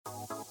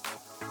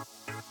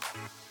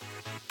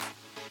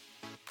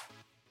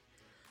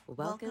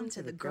Welcome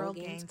to the Girl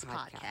Gangs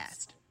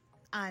podcast.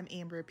 I'm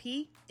Amber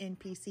P.,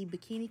 NPC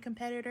bikini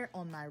competitor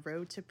on my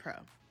road to pro.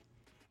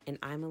 And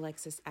I'm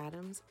Alexis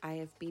Adams,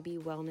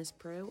 IFBB Wellness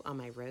Pro on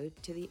my road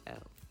to the O.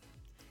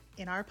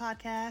 In our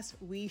podcast,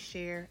 we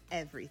share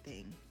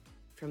everything.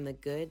 From the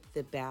good,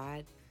 the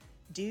bad,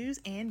 do's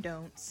and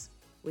don'ts,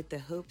 with the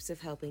hopes of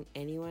helping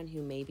anyone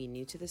who may be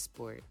new to the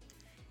sport.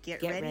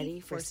 Get ready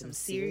for some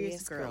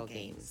serious girl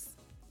games.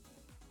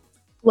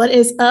 What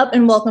is up,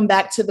 and welcome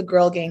back to the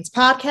Girl Gangs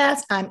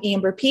podcast. I'm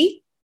Amber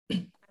P.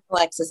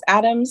 Alexis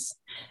Adams.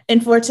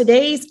 And for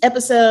today's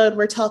episode,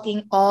 we're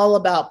talking all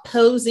about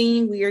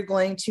posing. We are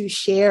going to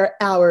share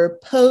our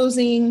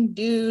posing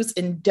do's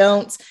and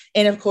don'ts,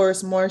 and of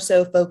course, more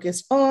so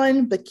focused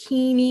on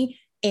bikini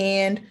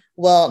and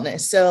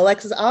wellness. So,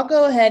 Alexis, I'll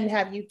go ahead and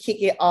have you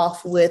kick it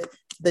off with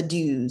the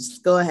do's.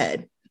 Go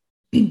ahead.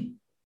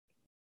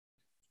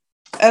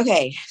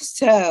 Okay,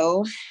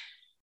 so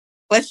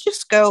let's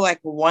just go like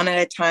one at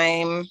a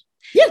time.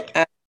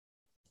 Yeah.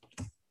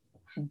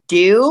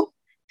 Do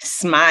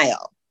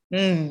smile.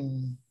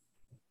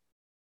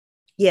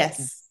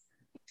 Yes.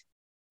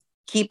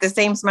 Keep the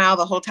same smile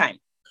the whole time.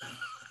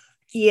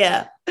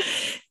 Yeah.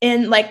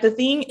 And like the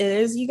thing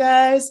is, you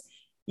guys,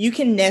 you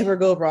can never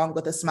go wrong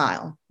with a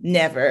smile.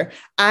 Never.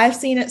 I've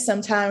seen it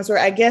sometimes where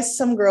I guess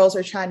some girls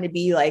are trying to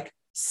be like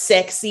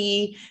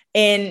sexy,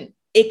 and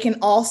it can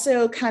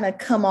also kind of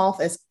come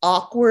off as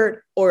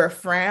awkward or a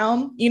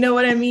frown. You know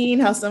what I mean?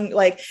 How some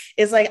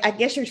it's like, I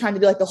guess you're trying to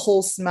do like the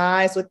whole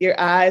smiles with your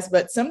eyes,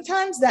 but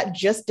sometimes that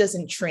just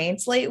doesn't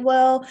translate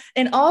well.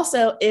 And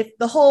also, if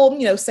the whole,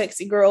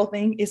 sexy girl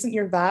thing isn't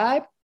your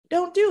vibe,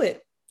 don't do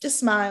it. Just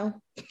smile.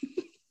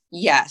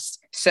 Yes.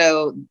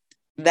 So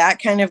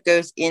that kind of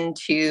goes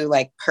into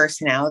like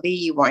personality.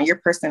 You want your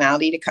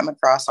personality to come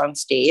across on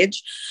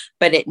stage,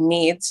 but it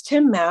needs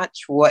to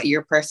match what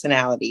your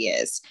personality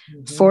is.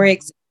 Mm-hmm. For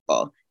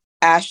example,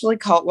 Ashley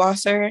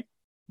Kaltwasser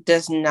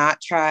does not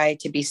try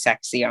to be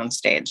sexy on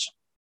stage.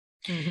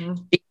 Mm-hmm.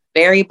 She's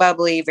very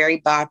bubbly, very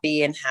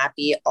boppy and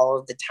happy all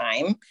of the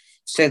time.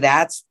 So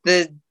that's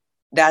the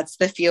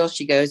feel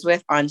she goes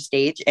with on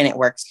stage, and it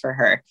works for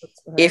her.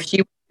 If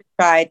she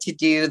tried to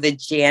do the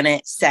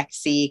Janet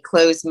sexy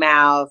closed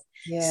mouth,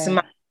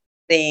 smile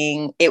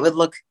thing, it would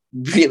look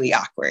really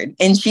awkward.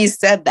 And she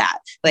said that,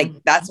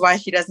 that's why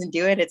she doesn't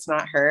do it. It's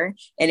not her,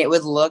 and it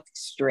would look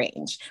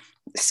strange.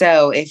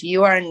 So if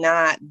you are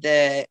not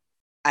the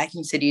I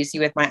can seduce you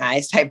with my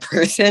eyes type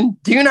person,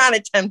 do not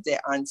attempt it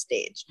on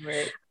stage.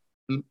 Right.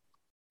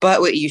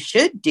 But what you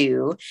should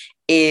do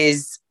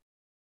is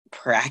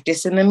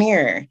practice in the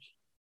mirror.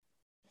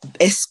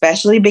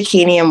 Especially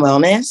bikini and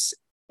wellness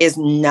is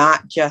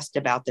not just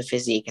about the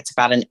physique. It's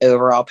about an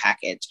overall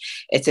package.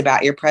 It's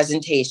about your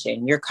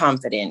presentation, your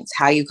confidence,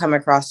 how you come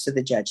across to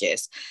the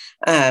judges.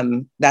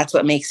 That's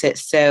what makes it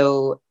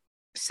so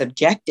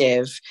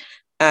subjective.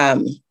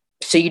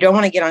 So you don't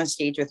want to get on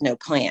stage with no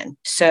plan.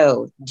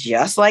 So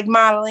just like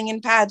modeling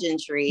and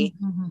pageantry,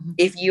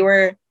 if you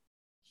were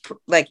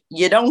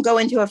you don't go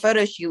into a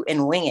photo shoot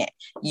and wing it.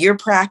 You're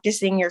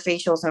practicing your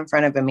facials in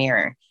front of a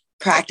mirror.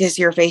 Practice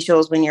your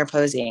facials when you're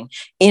posing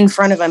in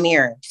front of a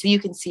mirror so you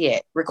can see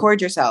it. Record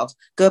yourself.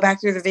 Go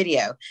back through the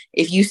video.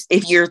 If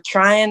you're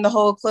trying the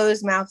whole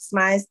closed mouth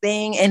smize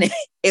thing and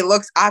it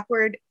looks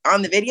awkward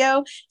on the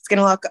video, it's going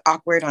to look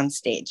awkward on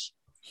stage.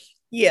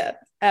 Yeah,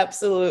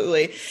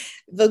 absolutely.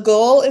 The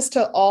goal is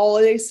to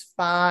always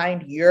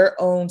find your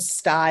own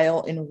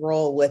style and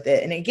roll with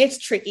it. And it gets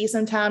tricky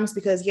sometimes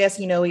because, yes,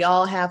 we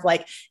all have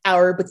like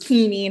our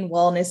bikini and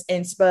wellness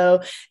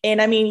inspo.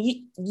 And I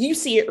mean, you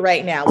see it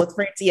right now with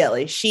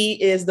Francielle. She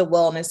is the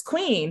wellness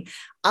queen.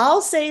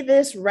 I'll say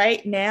this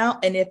right now,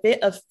 and if it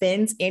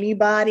offends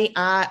anybody,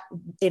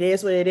 it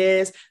is what it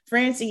is.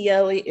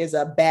 Francielle is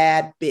a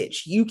bad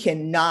bitch. You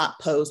cannot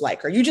pose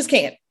like her. You just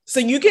can't. So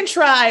you can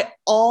try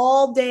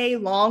all day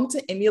long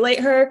to emulate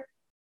her.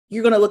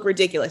 You're going to look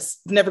ridiculous.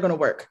 It's never going to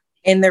work.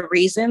 And the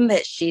reason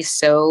that she's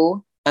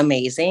so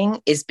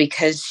amazing is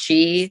because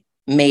she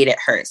made it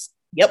hers.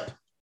 Yep.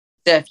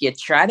 So if you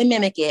try to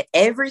mimic it,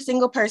 every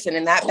single person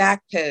in that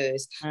back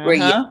pose where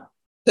you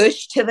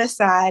push to the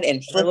side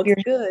and flip your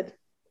good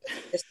to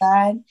the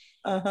side,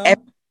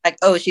 like,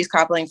 oh, she's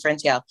copying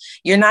Francielle.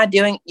 You're not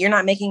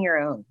making your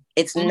own.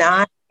 It's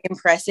not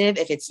impressive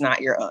if it's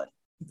not your own.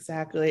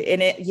 Exactly.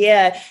 And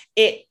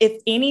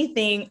if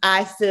anything,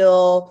 I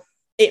feel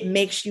it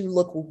makes you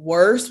look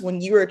worse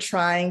when you are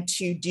trying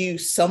to do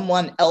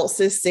someone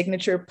else's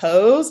signature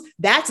pose.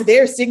 That's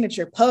their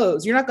signature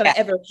pose. You're not going to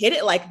ever hit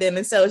it like them.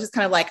 And so it's just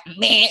kind of like,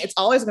 man, it's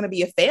always going to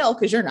be a fail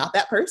because you're not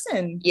that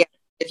person. Yeah.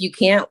 If you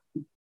can't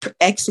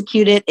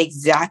execute it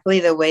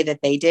exactly the way that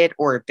they did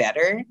or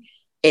better,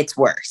 it's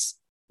worse.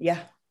 Yeah.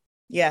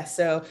 Yeah.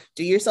 So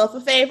do yourself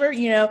a favor,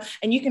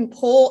 and you can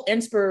pull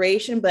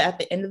inspiration, but at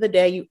the end of the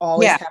day, you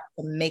always have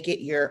to make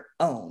it your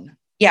own.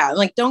 Yeah.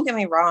 Don't get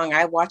me wrong.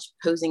 I watch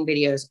posing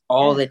videos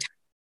all the time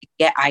to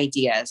get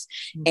ideas,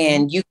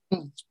 and you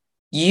can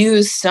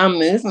use some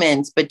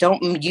movements, but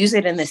don't use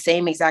it in the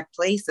same exact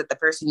place that the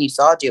person you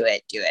saw do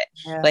it.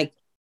 Yeah.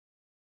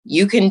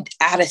 you can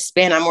add a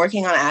spin. I'm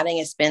working on adding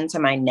a spin to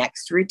my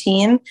next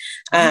routine.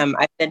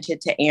 I sent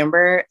it to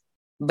Amber,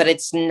 but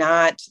it's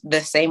not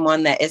the same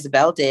one that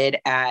Isabel did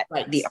at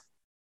the,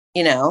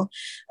 you know,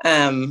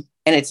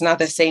 and it's not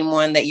the same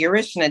one that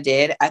Urishna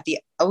did at the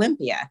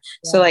Olympia.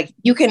 Yeah. So like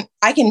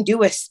I can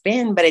do a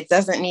spin, but it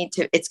doesn't need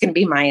to, it's going to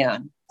be my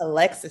own.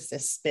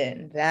 Alexis's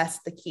spin. That's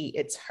the key.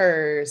 It's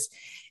hers.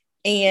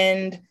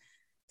 And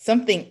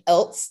something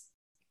else,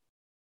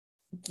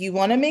 you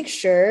want to make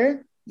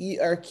sure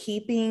you are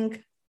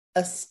keeping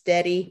a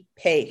steady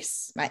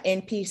pace. My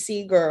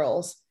NPC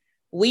girls,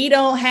 we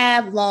don't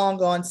have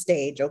long on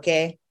stage,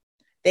 okay?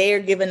 They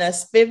are giving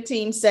us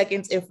 15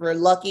 seconds if we're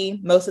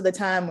lucky. Most of the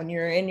time when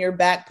you're in your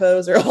back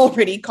pose, they're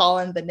already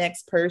calling the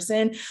next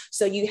person.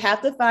 So you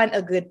have to find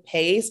a good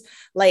pace.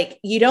 Like,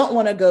 you don't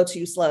want to go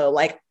too slow.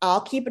 Like,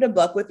 I'll keep it a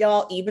buck with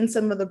y'all. Even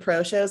some of the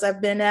pro shows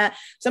I've been at,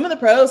 some of the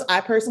pros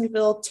I personally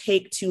feel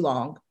take too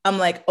long. I'm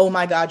like, oh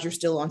my God, you're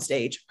still on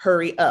stage.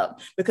 Hurry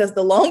up. Because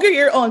the longer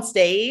you're on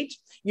stage,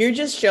 you're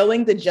just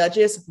showing the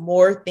judges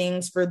more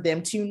things for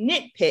them to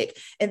nitpick.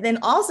 And then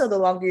also the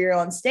longer you're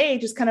on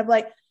stage, it's kind of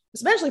like,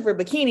 especially for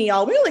bikini,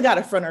 y'all, we only got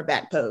a front or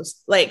back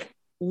pose. Like,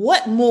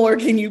 what more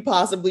can you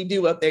possibly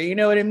do up there? You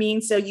know what I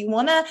mean? So you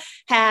want to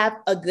have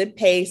a good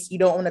pace. You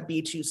don't want to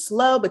be too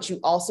slow, but you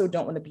also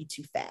don't want to be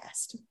too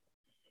fast.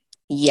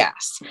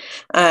 Yes.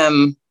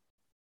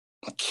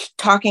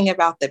 Talking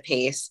about the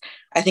pace,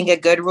 I think a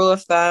good rule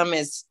of thumb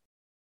is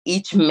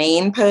each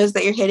main pose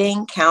that you're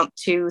hitting, count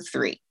 2,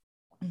 3.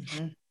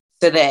 Mm-hmm.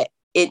 So that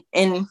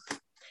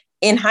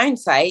in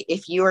hindsight,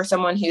 if you are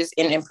someone who's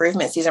in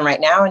improvement season right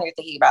now and you're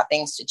thinking about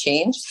things to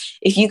change,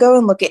 if you go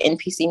and look at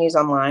NPC News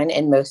Online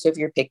and most of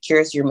your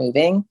pictures you're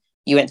moving,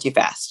 you went too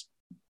fast.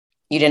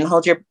 You didn't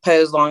hold your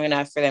pose long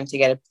enough for them to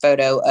get a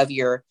photo of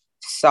your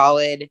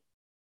solid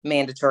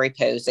mandatory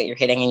pose that you're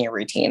hitting in your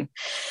routine.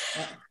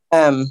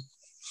 And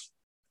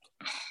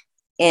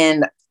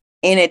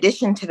in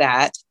addition to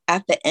that,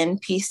 at the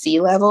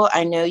NPC level,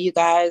 I know you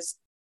guys,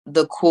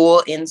 the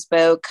cool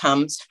inspo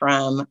comes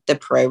from the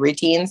pro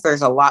routines.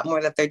 There's a lot more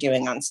that they're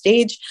doing on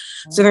stage.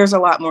 So there's a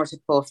lot more to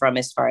pull from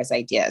as far as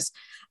ideas.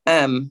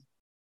 In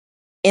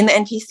the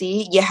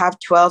NPC, you have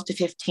 12 to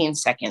 15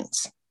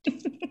 seconds.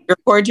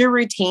 Record your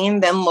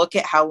routine, then look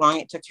at how long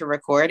it took to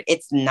record.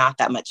 It's not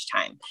that much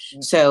time.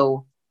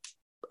 So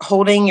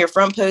holding your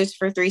front pose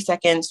for 3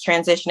 seconds,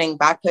 transitioning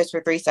back pose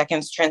for 3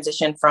 seconds,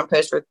 transition front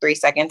pose for 3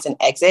 seconds, and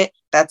exit.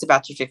 That's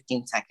about your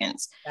 15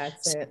 seconds.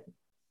 That's it.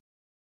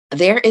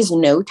 There is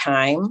no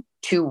time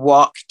to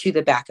walk to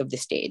the back of the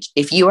stage.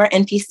 If you are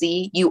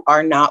NPC, you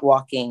are not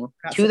walking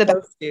to the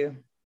back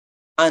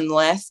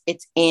unless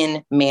it's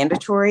in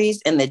mandatories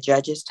and the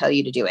judges tell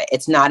you to do it.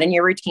 It's not in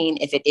your routine.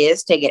 If it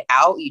is, take it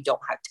out. You don't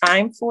have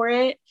time for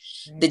it.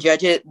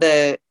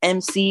 The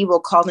MC will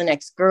call the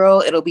next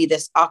girl. It'll be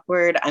this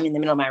awkward, I'm in the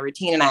middle of my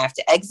routine and I have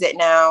to exit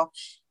now.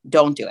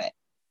 Don't do it.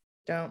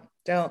 Don't.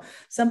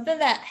 Something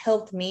that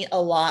helped me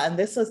a lot, and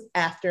this was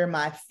after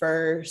my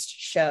first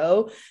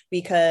show,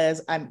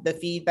 because the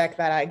feedback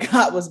that I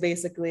got was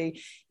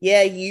basically,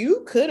 yeah,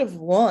 you could have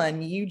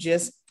won, you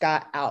just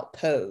got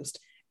outposed.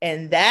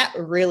 And that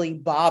really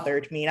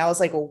bothered me. And I was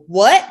like,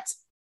 what?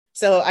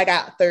 So I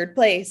got 3rd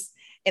place.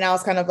 And I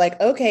was kind of like,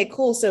 okay,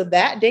 cool. So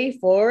that day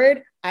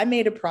forward, I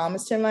made a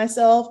promise to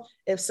myself.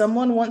 If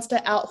someone wants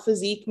to out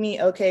physique me,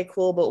 okay,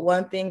 cool. But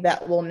one thing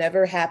that will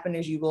never happen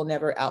is you will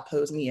never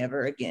outpose me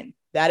ever again.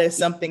 That is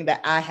something that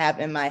I have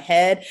in my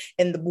head.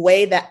 And the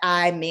way that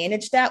I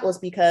managed that was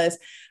because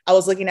I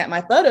was looking at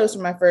my photos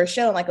from my first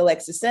show. And like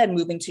Alexis said,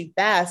 moving too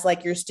fast,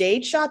 like your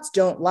stage shots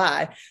don't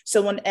lie.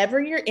 So whenever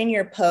you're in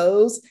your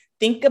pose,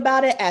 think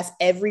about it as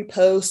every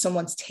pose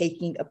someone's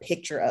taking a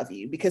picture of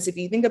you. Because if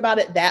you think about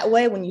it that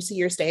way, when you see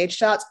your stage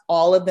shots,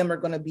 all of them are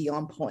going to be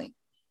on point.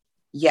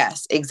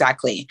 Yes,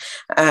 exactly.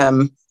 I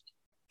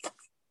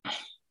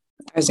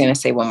was going to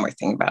say one more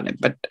thing about it,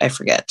 but I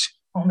forget.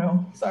 Oh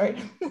no, sorry.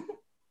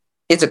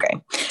 It's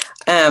okay.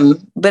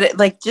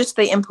 But just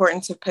the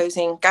importance of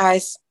posing,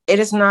 guys, it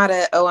is not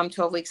I'm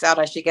 12 weeks out,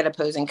 I should get a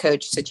posing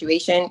coach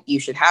situation. You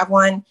should have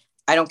one.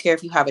 I don't care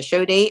if you have a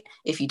show date.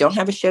 If you don't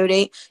have a show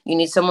date, you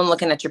need someone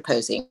looking at your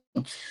posing.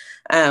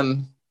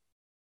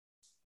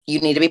 You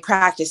need to be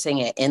practicing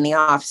it in the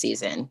off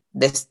season.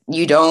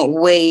 You don't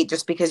wait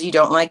just because you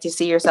don't like to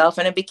see yourself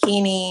in a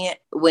bikini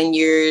when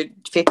you're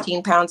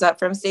 15 pounds up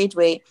from stage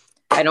weight.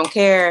 I don't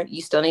care.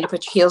 You still need to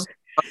put your heels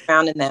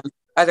around in them.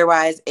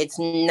 Otherwise, it's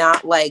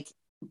not like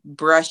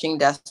brushing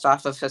dust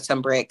off of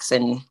some bricks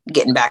and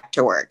getting back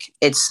to work.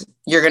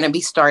 You're going to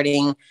be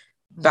starting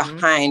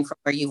behind from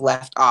where you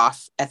left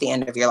off at the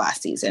end of your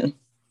last season.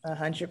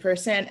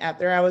 100%.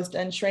 After I was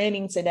done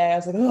training today, I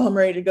was like, oh, I'm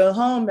ready to go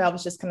home. But I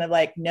was just kind of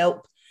like,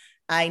 nope,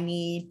 I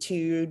need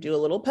to do a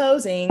little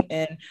posing,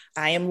 and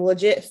I am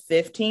legit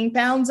 15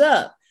 pounds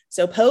up.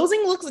 So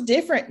posing looks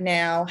different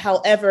now.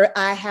 However,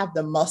 I have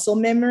the muscle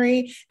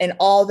memory. And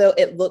although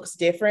it looks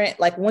different,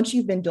 like once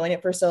you've been doing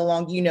it for so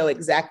long, you know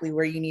exactly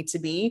where you need to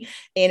be.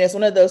 And it's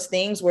one of those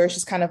things where it's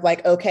just kind of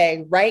like,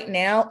 okay, right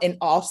now in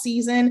off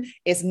season,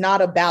 it's not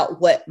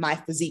about what my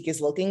physique is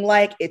looking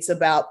like. It's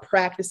about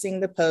practicing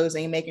the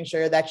posing, making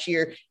sure that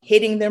you're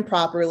hitting them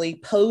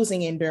properly,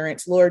 posing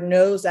endurance. Lord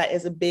knows that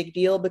is a big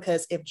deal,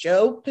 because if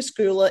Joe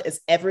Piscula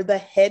is ever the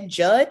head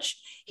judge,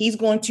 he's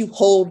going to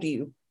hold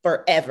you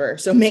forever.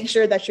 So make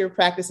sure that you're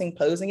practicing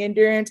posing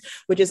endurance,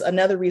 which is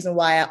another reason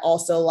why I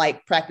also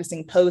like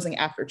practicing posing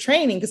after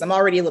training, because I'm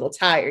already a little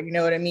tired. You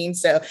know what I mean?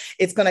 So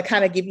it's going to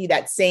kind of give you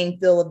that same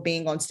feel of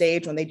being on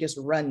stage when they just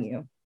run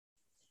you.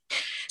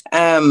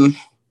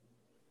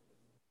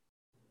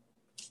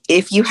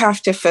 If you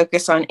have to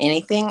focus on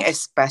anything,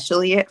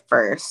 especially at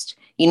first,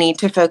 you need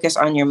to focus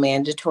on your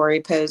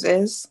mandatory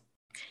poses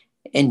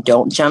and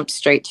don't jump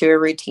straight to a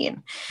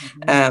routine.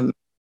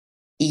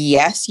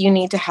 Yes, you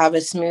need to have a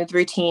smooth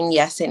routine.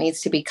 Yes, it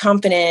needs to be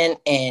confident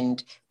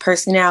and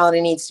personality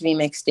needs to be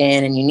mixed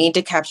in, and you need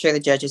to capture the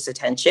judge's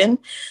attention.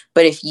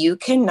 But if you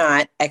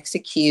cannot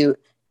execute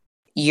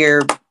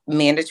your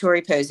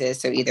mandatory poses,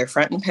 so either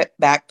front and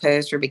back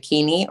pose for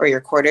bikini or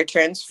your quarter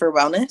turns for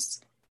wellness,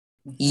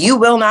 you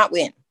will not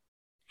win.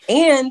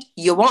 And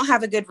you won't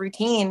have a good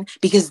routine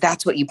because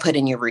that's what you put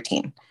in your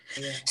routine.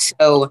 Yeah.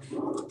 So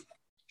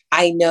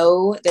I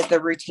know that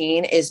the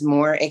routine is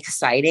more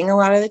exciting a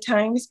lot of the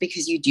times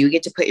because you do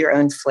get to put your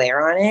own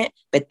flair on it,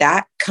 but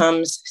that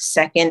comes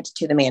second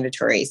to the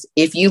mandatories.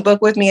 If you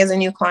book with me as a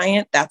new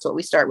client, that's what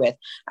we start with.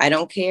 I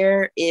don't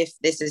care if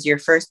this is your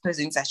first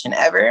posing session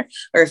ever,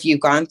 or if you've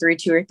gone through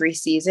 2 or 3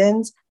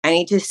 seasons, I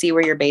need to see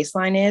where your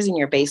baseline is, and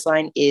your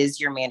baseline is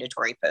your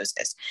mandatory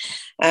poses.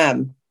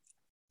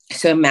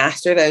 So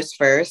master those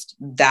first.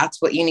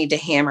 That's what you need to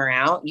hammer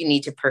out. You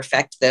need to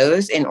perfect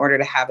those in order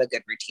to have a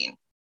good routine.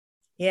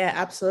 Yeah,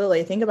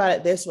 absolutely. Think about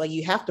it this way.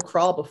 You have to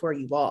crawl before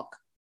you walk.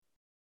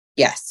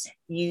 Yes.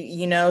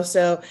 You know,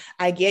 so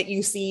I get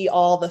you see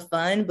all the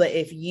fun, but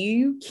if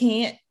you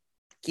can't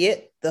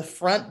get the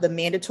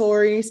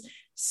mandatories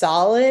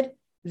solid,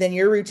 then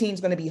your routine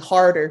is going to be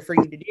harder for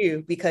you to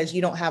do because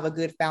you don't have a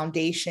good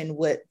foundation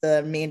with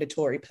the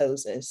mandatory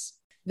poses.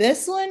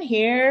 This one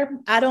here,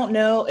 I don't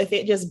know if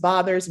it just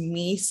bothers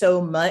me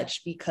so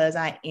much because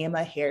I am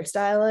a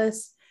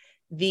hairstylist.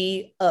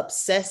 The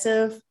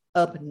obsessive,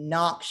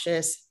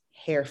 obnoxious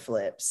hair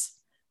flips.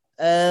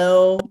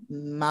 Oh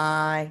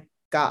my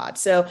God.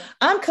 So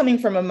I'm coming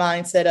from a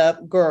mindset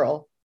of,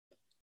 girl,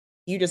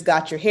 you just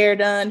got your hair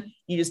done.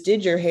 You just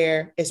did your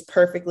hair. It's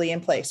perfectly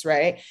in place,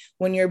 right?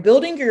 When you're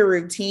building your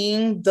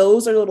routine,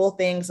 those are little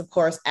things, of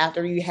course,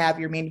 after you have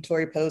your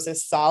mandatory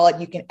poses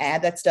solid, you can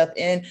add that stuff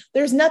in.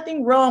 There's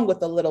nothing wrong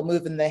with a little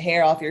moving the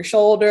hair off your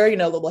shoulder, you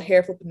know, a little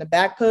hair flip in the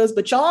back pose,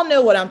 but y'all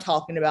know what I'm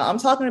talking about. I'm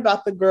talking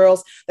about the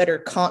girls that are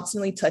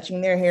constantly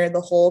touching their hair the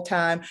whole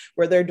time,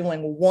 where they're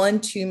doing one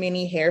too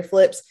many hair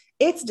flips.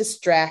 It's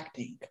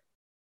distracting.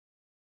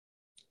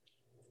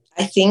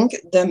 I think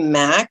the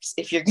max,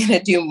 if you're going to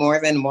do more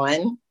than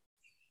one,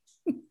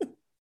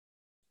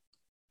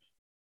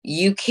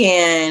 you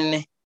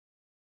can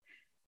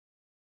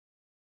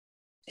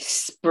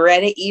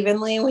spread it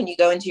evenly when you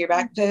go into your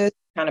back pose,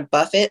 kind of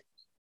buff it.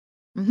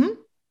 Mm-hmm.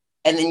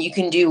 And then you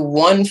can do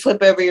one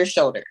flip over your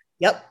shoulder.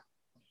 Yep.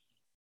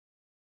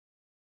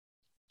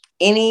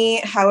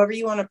 However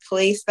you want to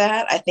place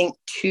that, I think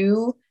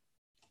 2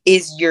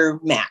 is your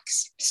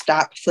max.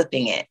 Stop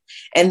flipping it.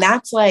 And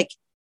that's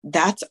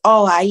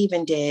all I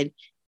even did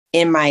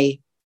in my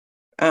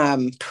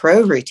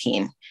pro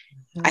routine.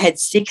 Mm-hmm. I had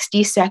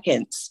 60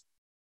 seconds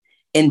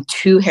and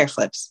 2 hair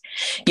flips.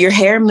 Your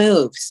hair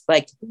moves.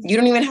 Like, you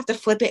don't even have to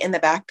flip it in the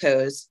back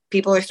pose.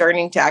 People are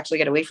starting to actually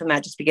get away from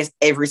that just because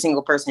every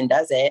single person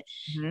does it.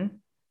 Mm-hmm.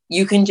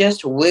 You can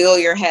just wiggle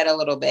your head a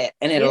little bit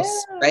and it'll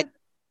spread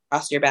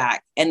across your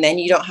back. And then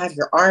you don't have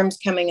your arms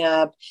coming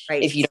up.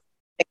 Right. If you don't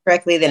do it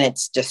correctly, then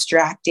it's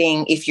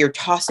distracting. If you're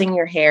tossing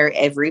your hair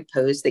every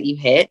pose that you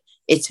hit,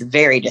 it's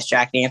very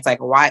distracting. It's like,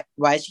 why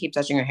does she keep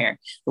touching her hair?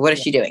 What is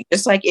she doing?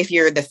 Just like if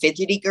you're the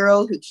fidgety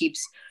girl who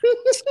keeps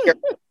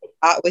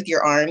with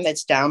your arm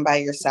that's down by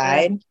your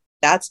side,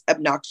 that's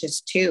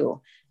obnoxious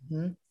too.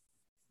 Mm-hmm.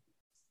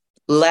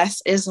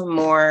 Less is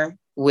more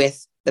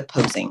with the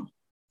posing.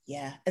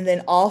 Yeah. And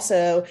then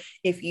also,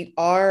 if you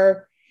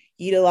are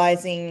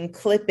utilizing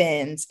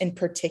clip-ins, and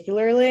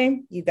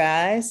particularly, you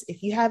guys,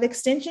 if you have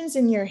extensions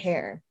in your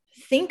hair,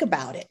 think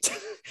about it.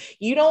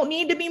 You don't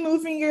need to be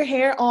moving your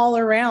hair all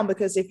around,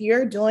 because if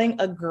you're doing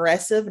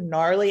aggressive,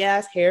 gnarly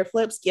ass hair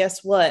flips,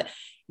 guess what?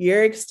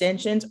 Your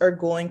extensions are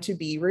going to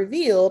be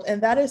revealed.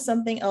 And that is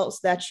something else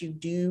that you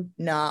do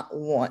not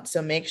want.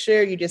 So make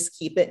sure you just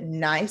keep it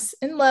nice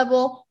and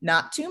level,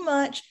 not too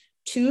much.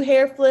 2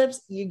 hair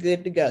flips, you're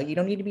good to go. You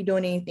don't need to be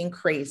doing anything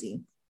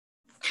crazy.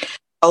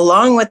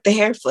 Along with the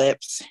hair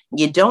flips,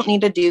 you don't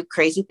need to do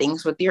crazy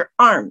things with your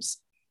arms.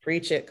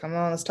 Preach it. Come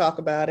on, let's talk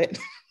about it.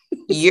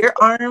 Your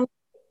arms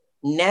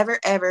never,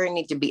 ever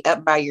need to be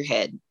up by your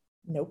head.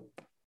 Nope.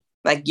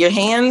 Like, your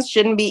hands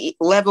shouldn't be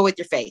level with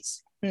your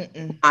face.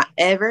 Not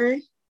ever.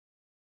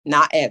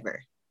 Not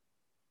ever.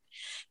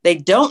 They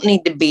don't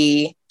need to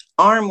be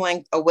arm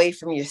length away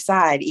from your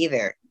side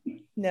either.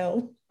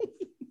 No.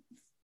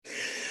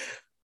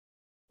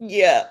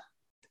 Yeah.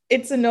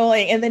 It's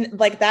annoying. And then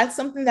like that's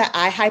something that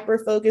I hyper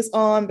focus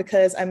on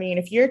because I mean,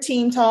 if you're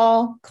team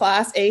tall,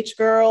 class H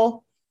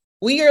girl,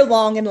 we are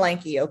long and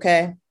lanky,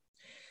 okay?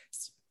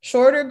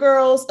 Shorter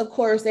girls, of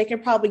course, they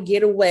can probably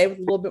get away with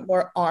a little bit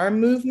more arm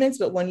movements,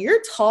 but when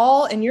you're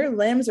tall and your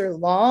limbs are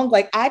long,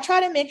 like I try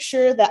to make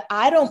sure that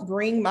I don't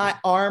bring my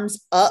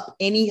arms up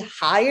any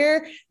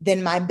higher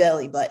than my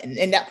belly button.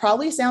 And that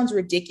probably sounds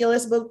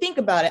ridiculous, but think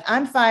about it.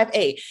 I'm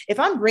 5'8". If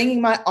I'm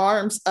bringing my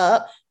arms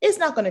up, it's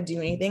not going to do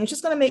anything. It's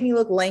just going to make me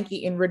look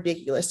lanky and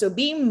ridiculous. So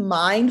be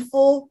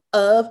mindful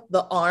of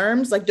the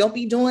arms. Like don't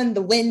be doing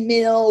the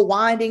windmill,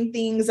 winding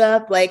things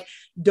up. Like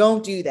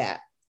don't do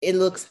that. It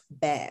looks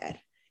bad.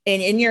 And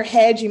in your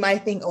head, you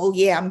might think, oh,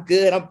 yeah, I'm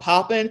good. I'm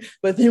popping.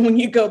 But then when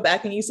you go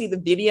back and you see the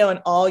video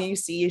and all you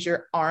see is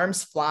your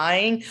arms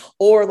flying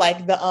or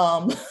like the,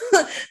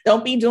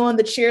 don't be doing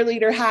the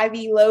cheerleader high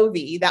V, low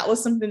V. That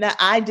was something that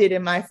I did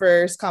in my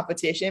first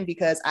competition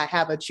because I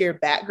have a cheer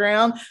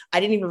background.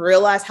 I didn't even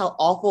realize how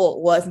awful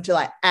it was until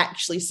I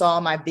actually saw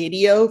my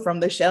video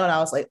from the show. And I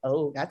was like,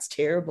 oh, that's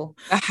terrible.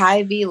 A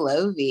high V,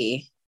 low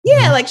V.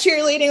 Yeah, like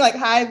cheerleading, like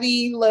high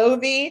V, low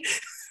V.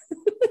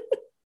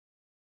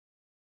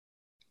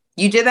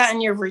 You did that in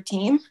your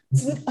routine?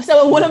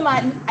 So one of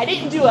I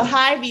didn't do a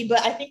high V, but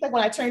I think like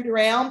when I turned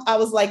around, I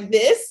was like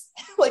this,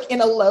 like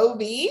in a low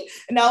V.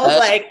 And I was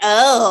like,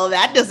 oh,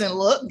 that doesn't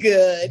look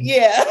good.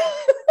 Yeah.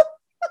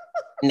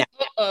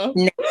 No.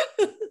 No.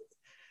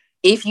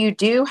 If you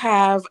do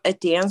have a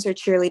dance or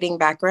cheerleading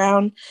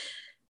background,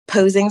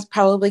 posing's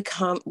probably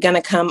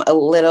gonna come a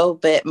little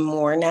bit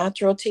more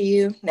natural to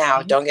you.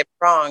 Now, don't get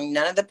me wrong,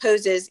 none of the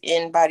poses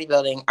in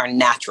bodybuilding are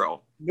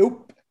natural.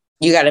 Nope.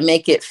 You got to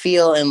make it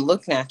feel and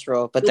look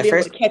natural. But you'll the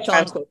first catch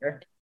on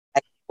quicker.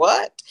 Like,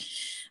 what?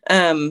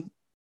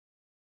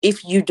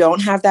 If you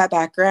don't have that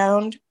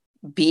background,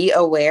 be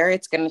aware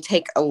it's going to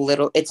take a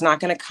little. It's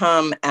not going to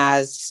come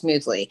as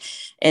smoothly,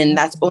 and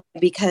that's only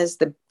because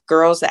the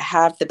girls that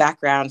have the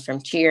background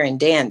from cheer and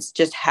dance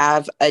just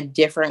have a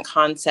different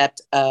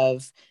concept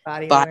of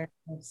body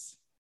awareness,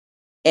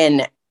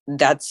 and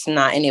that's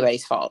not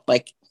anybody's fault.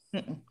 Like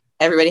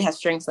everybody has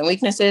strengths and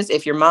weaknesses.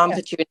 If your mom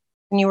put you in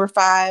when you were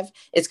 5,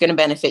 it's going to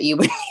benefit you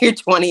when you're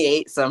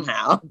 28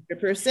 somehow.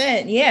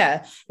 100%.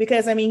 Yeah.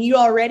 Because I mean, you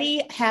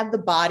already have the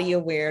body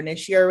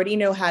awareness. You already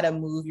know how to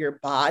move your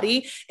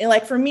body. And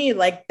like for me,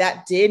 like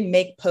that did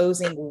make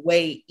posing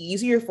way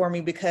easier for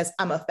me because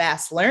I'm a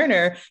fast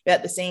learner. But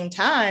at the same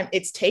time,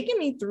 it's taken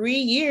me 3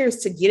 years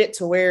to get it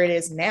to where it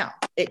is now.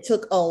 It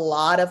took a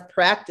lot of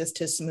practice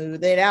to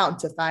smooth it out and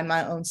to find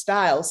my own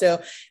style.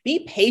 So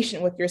be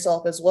patient with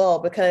yourself as well,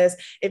 because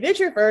if it's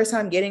your first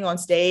time getting on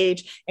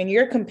stage and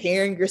you're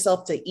comparing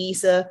yourself to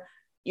Issa,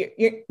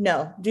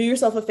 no, do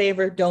yourself a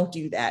favor. Don't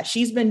do that.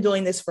 She's been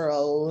doing this for a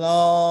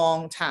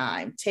long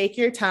time. Take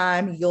your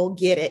time. You'll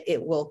get it.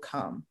 It will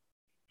come.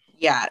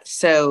 Yeah.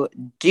 So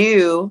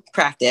do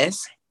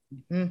practice.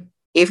 Mm-hmm.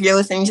 If you're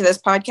listening to this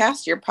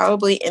podcast, you're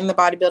probably in the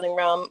bodybuilding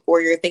realm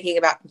or you're thinking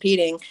about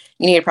competing.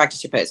 You need to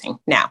practice your posing.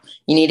 Now,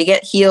 you need to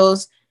get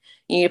heels.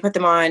 You need to put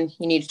them on.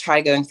 You need to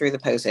try going through the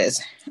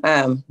poses.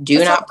 Let's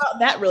talk about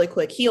that really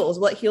quick. Heels.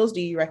 What heels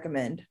do you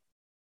recommend?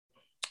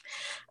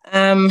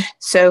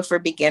 So for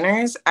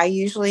beginners, I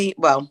usually,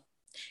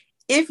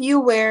 if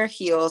you wear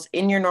heels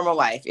in your normal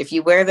life, if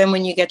you wear them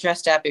when you get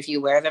dressed up, if you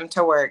wear them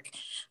to work,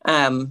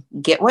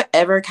 get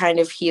whatever kind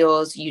of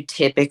heels you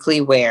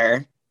typically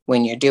wear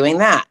when you're doing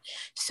that.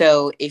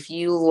 So if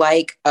you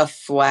like a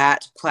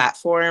flat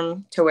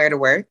platform to wear to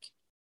work,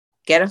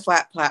 get a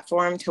flat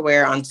platform to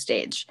wear on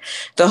stage.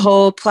 The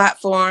whole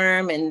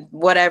platform and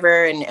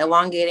whatever and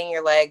elongating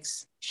your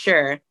legs,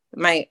 sure, it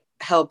might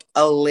help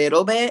a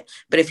little bit,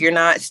 but if you're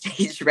not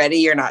stage ready,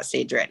 you're not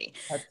stage ready.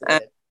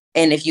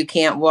 And if you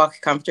can't walk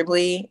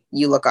comfortably,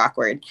 you look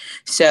awkward.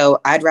 So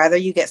I'd rather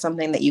you get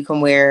something that you can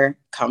wear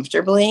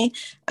comfortably.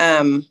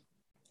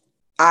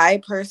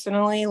 I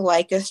personally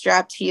like a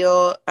strapped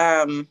heel.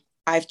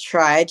 I've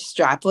tried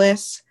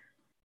strapless,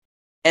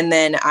 and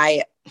then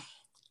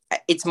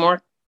it's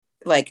more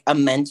like a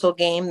mental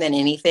game than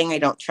anything. I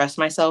don't trust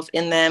myself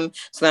in them.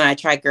 So then I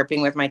try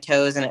gripping with my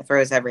toes and it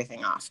throws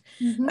everything off.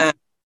 Mm-hmm.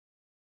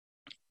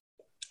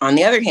 On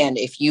the other hand,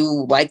 if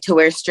you like to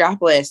wear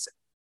strapless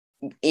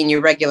in your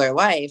regular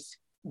life,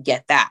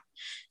 get that.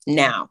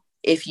 Now,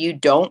 if you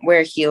don't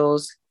wear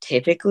heels,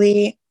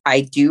 typically, I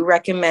do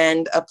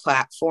recommend a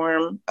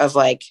platform of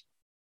I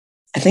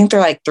think they're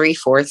like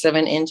 3/4 of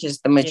an inch is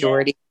the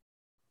majority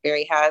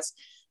Barry has.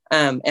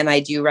 And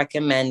I do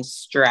recommend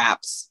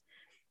straps.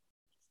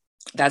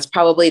 That's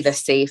probably the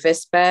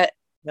safest bet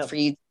for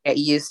you to get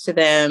used to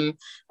them.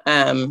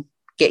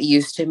 Get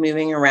used to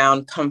moving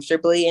around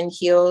comfortably in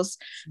heels.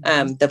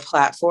 The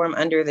platform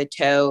under the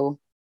toe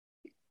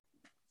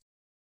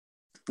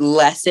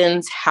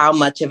lessens how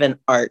much of an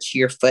arch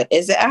your foot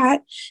is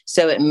at.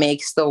 So it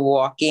makes the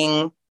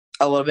walking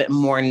a little bit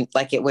more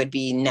like it would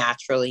be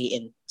naturally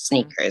in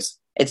sneakers.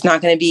 It's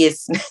not going to be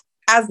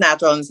as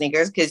natural in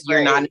sneakers because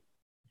you're not,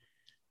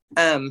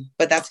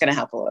 but that's going to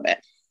help a little bit.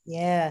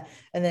 Yeah.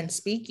 And then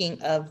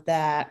speaking of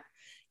that,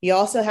 you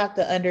also have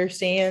to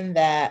understand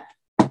that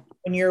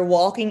when you're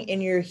walking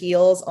in your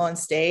heels on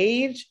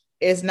stage,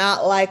 it's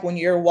not like when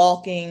you're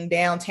walking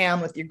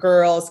downtown with your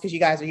girls because you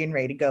guys are getting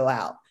ready to go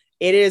out.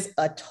 It is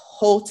a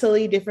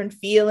totally different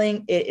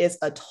feeling. It is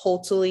a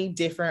totally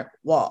different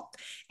walk.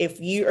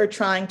 If you are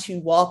trying to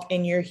walk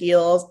in your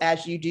heels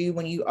as you do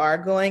when you are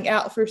going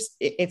out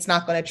it's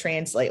not going to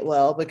translate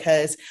well,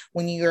 because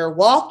when you're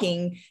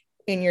walking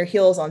in your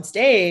heels on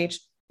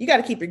stage, you got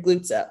to keep your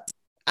glutes up.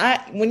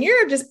 When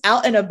you're just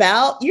out and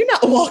about, you're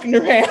not walking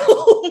around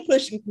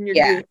pushing your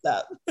glutes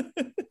up.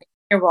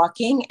 You're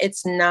walking.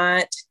 It's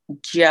not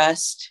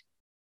just,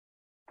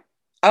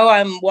 oh,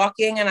 I'm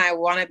walking and I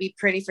want to be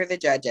pretty for the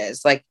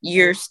judges. Like,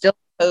 you're still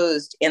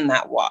posed in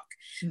that walk.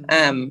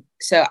 Mm-hmm.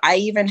 So I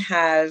even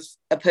have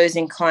a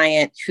posing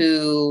client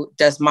who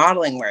does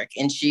modeling work,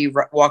 and she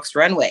walks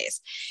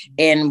runways.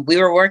 And we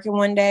were working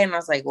one day and I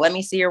was like, let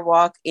me see your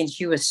walk. And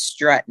she was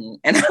strutting.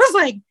 And I was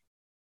like,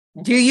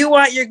 do you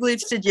want your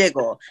glutes to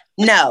jiggle?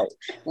 No,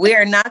 we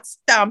are not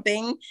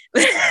stomping.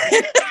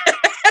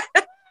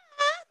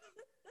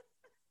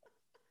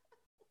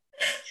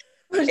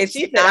 She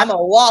said, I'm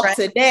gonna walk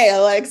today,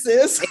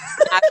 Alexis.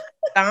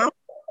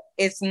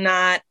 It's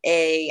not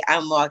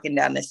I'm walking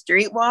down the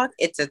street walk.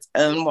 It's its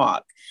own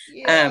walk.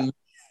 Yeah.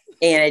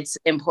 And it's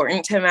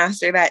important to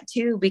master that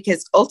too,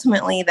 because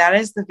ultimately that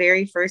is the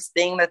very first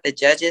thing that the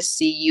judges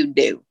see you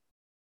do.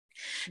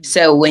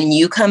 So when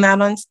you come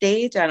out on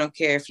stage, I don't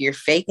care if you're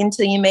fake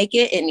until you make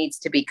it. It needs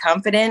to be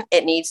confident.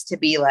 It needs to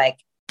be like,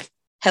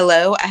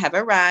 hello, I have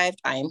arrived.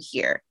 I am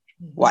here.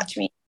 Watch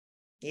me.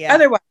 Yeah.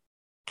 Otherwise,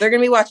 they're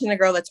going to be watching the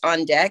girl that's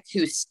on deck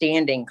who's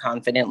standing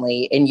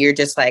confidently. And you're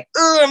just like,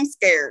 oh, I'm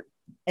scared.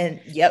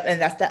 And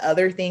that's the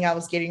other thing I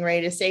was getting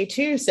ready to say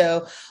too.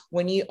 So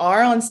when you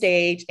are on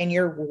stage and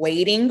you're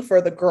waiting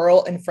for the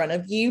girl in front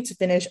of you to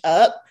finish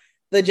up,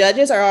 the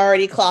judges are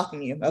already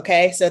clocking you.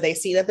 Okay. So they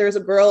see that there's a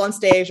girl on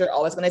stage. They're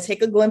always going to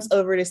take a glimpse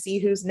over to see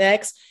who's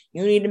next.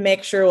 You need to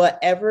make sure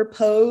whatever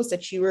pose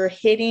that you are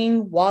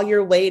hitting while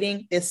you're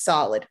waiting is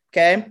solid.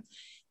 Okay.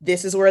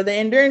 This is where the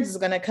endurance is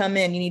going to come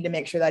in. You need to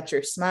make sure that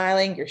you're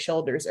smiling, your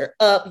shoulders are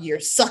up,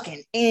 you're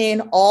sucking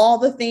in all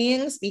the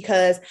things,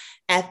 because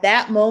at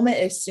that moment,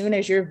 as soon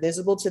as you're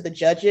visible to the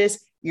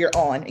judges, you're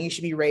on and you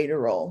should be ready to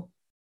roll.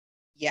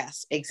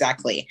 Yes,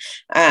 exactly.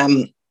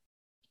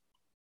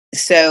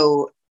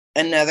 So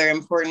another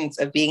importance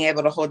of being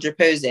able to hold your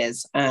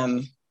poses.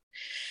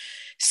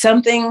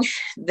 Something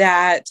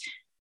that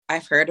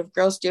I've heard of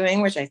girls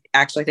doing, which I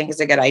actually think is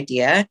a good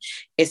idea,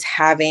 is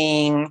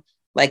having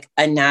like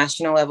a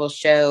national level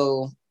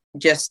show,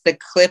 just the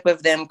clip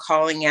of them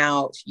calling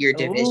out your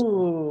division.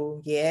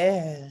 Oh,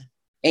 yeah.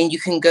 And you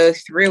can go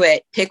through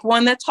it. Pick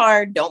one that's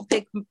hard. Don't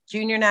pick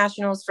junior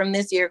nationals from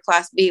this year,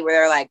 class B, where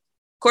they're like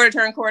quarter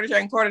turn,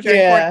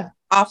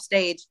 off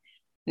stage.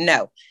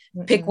 No.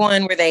 Mm-mm. Pick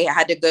one where they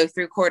had to go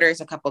through quarters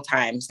a couple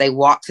times. They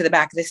walked to the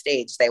back of the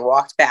stage. They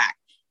walked back.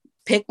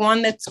 Pick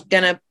one that's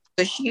going to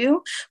push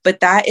you. But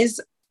that is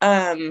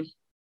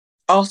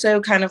also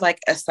kind of like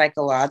a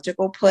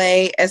psychological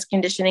play as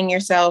conditioning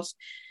yourself.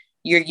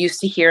 You're used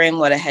to hearing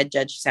what a head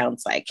judge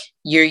sounds like.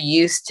 You're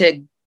used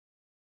to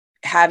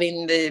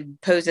having the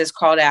poses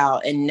called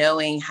out and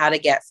knowing how to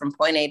get from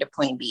point A to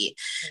point B.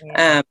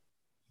 Yeah.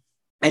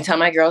 I tell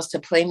my girls to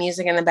play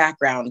music in the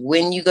background.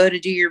 When you go to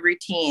do your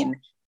routine,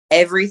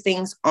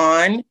 everything's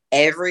on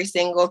every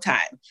single time.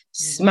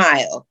 Mm-hmm.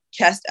 Smile,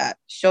 chest up,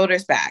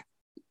 shoulders back.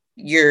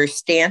 Your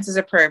stance is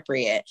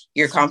appropriate.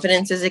 Your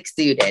confidence is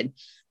exuded.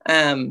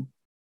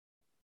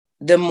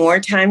 The more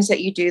times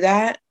that you do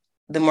that,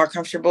 the more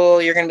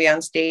comfortable you're going to be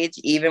on stage,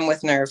 even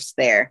with nerves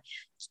there.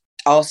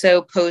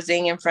 Also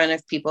posing in front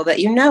of people that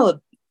you know,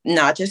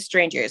 not just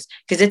strangers,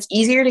 because it's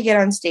easier to get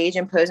on stage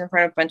and pose in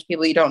front of a bunch of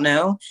people you don't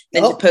know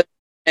than to pose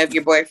in front of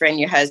your boyfriend,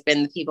 your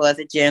husband, the people at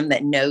the gym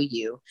that know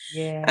you.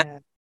 Yeah.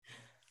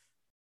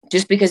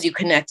 Just because you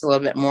connect a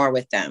little bit more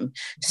with them.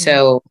 Mm-hmm.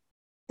 So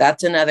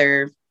that's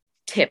another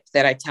tip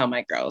that I tell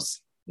my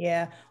girls.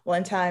 Yeah.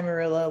 One time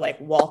Marilla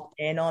walked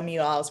in on me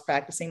while I was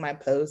practicing my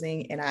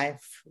posing and I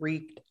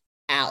freaked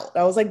out.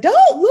 I was like,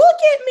 don't look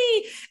at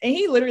me. And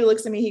he literally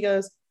looks at me. He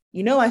goes,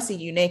 you know, I see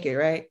you naked,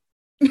 right?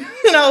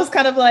 And I was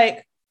kind of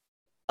like,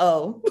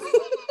 oh.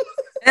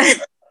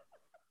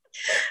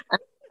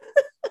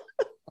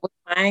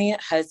 My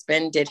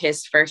husband did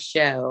his first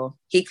show.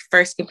 He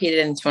first competed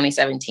in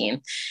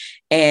 2017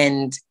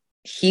 and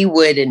he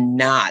would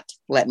not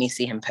let me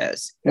see him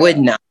pose. Yeah. Would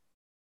not.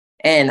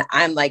 And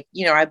I'm like,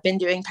 you know, I've been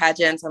doing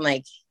pageants. I'm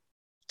like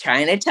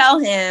trying to tell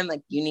him,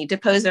 like, you need to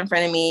pose in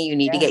front of me. You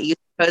need to get used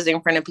to posing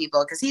in front of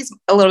people, because he's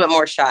a little bit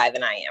more shy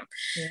than I am.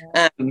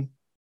 Yeah.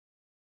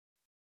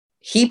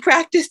 He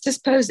practiced his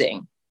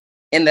posing.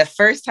 And the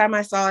first time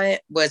I saw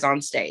it was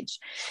on stage.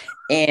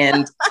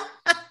 And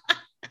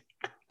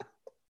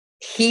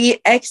he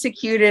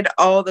executed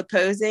all the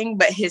posing,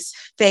 but his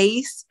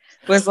face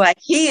was like,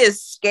 he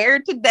is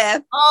scared to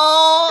death.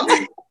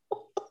 Oh,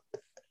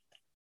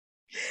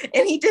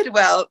 And he did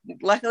well.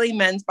 Luckily,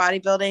 men's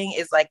bodybuilding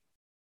is like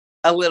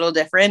a little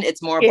different.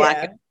 It's more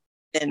black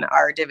than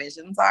our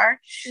divisions are.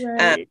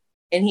 right.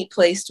 And he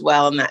placed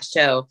well in that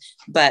show.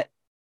 But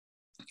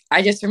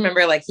I just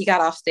remember like he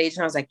got off stage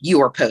and I was like,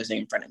 you are posing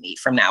in front of me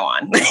from now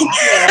on.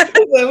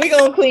 Well, we're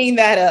going to clean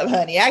that up,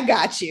 honey. I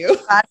got you.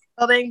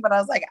 Bodybuilding, but I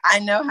was like, I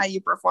know how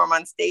you perform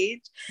on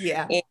stage.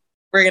 Yeah. And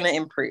we're going to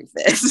improve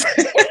this.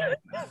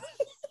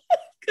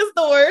 Because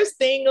the worst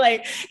thing,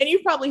 like, and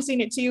you've probably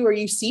seen it too, where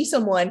you see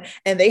someone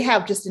and they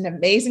have just an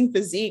amazing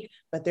physique,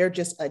 but they're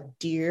just a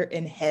deer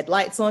in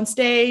headlights on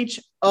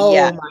stage. Oh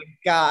my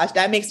gosh.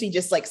 That makes me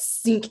just like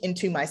sink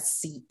into my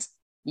seat.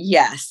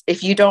 Yes.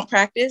 If you don't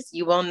practice,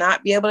 you will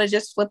not be able to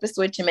just flip a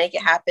switch and make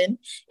it happen.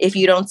 If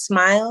you don't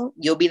smile,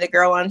 you'll be the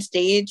girl on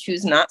stage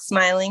who's not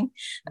smiling.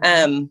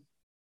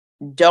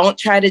 Don't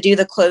try to do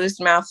the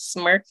closed mouth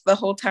smirk the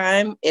whole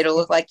time. It'll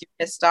look like you're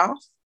pissed off.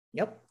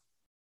 Yep.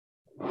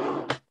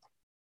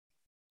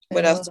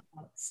 What else?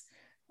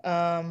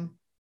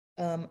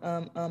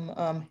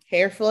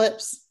 Hair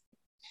flips.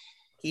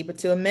 Keep it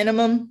to a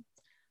minimum.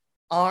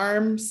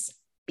 Arms.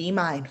 Be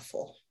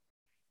mindful.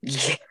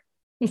 Yeah.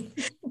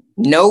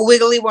 No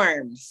wiggly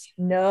worms.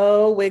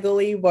 No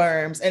wiggly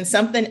worms. And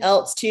something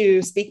else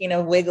too, speaking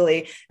of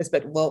wiggly,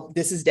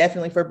 this is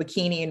definitely for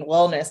bikini and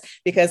wellness,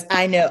 because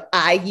I know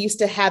I used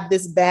to have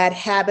this bad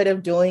habit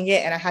of doing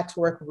it and I had to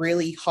work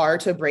really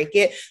hard to break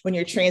it. When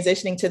you're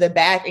transitioning to the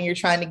back and you're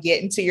trying to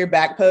get into your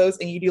back pose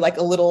and you do like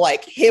a little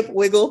like hip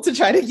wiggle to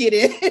try to get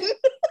in.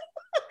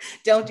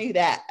 Don't do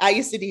that. I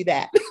used to do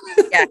that.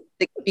 Yeah,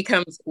 it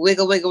becomes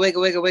wiggle, wiggle,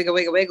 wiggle, wiggle, wiggle,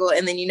 wiggle, wiggle,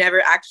 and then you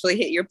never actually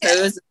hit your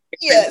pose.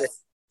 Yes.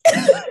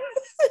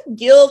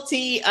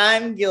 Guilty.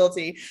 I'm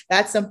guilty.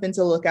 That's something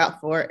to look out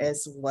for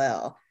as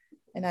well.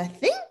 And I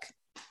think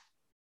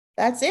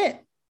that's it.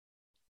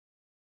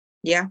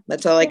 Yeah,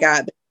 that's all I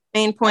got. The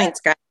main points,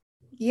 guys.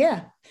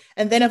 Yeah.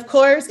 And then, of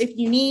course, if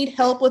you need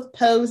help with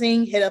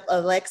posing, hit up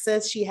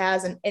Alexis. She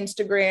has an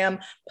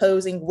Instagram,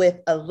 Posing with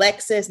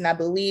Alexis. And I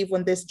believe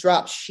when this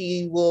drops,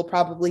 she will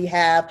probably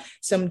have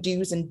some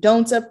do's and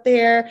don'ts up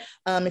there.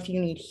 If you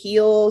need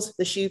heels,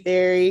 the Shoe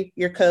Fairy,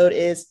 your code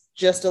is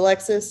just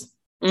Alexis.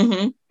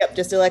 Mm-hmm. Yep,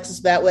 just Alexis.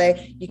 That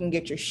way you can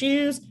get your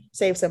shoes,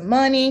 save some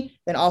money,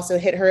 then also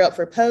hit her up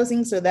for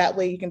posing. So that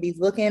way you can be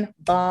looking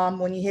bomb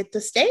when you hit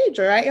the stage.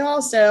 All right,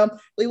 y'all. So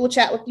we will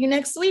chat with you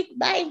next week.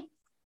 Bye.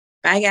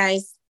 Bye,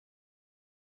 guys.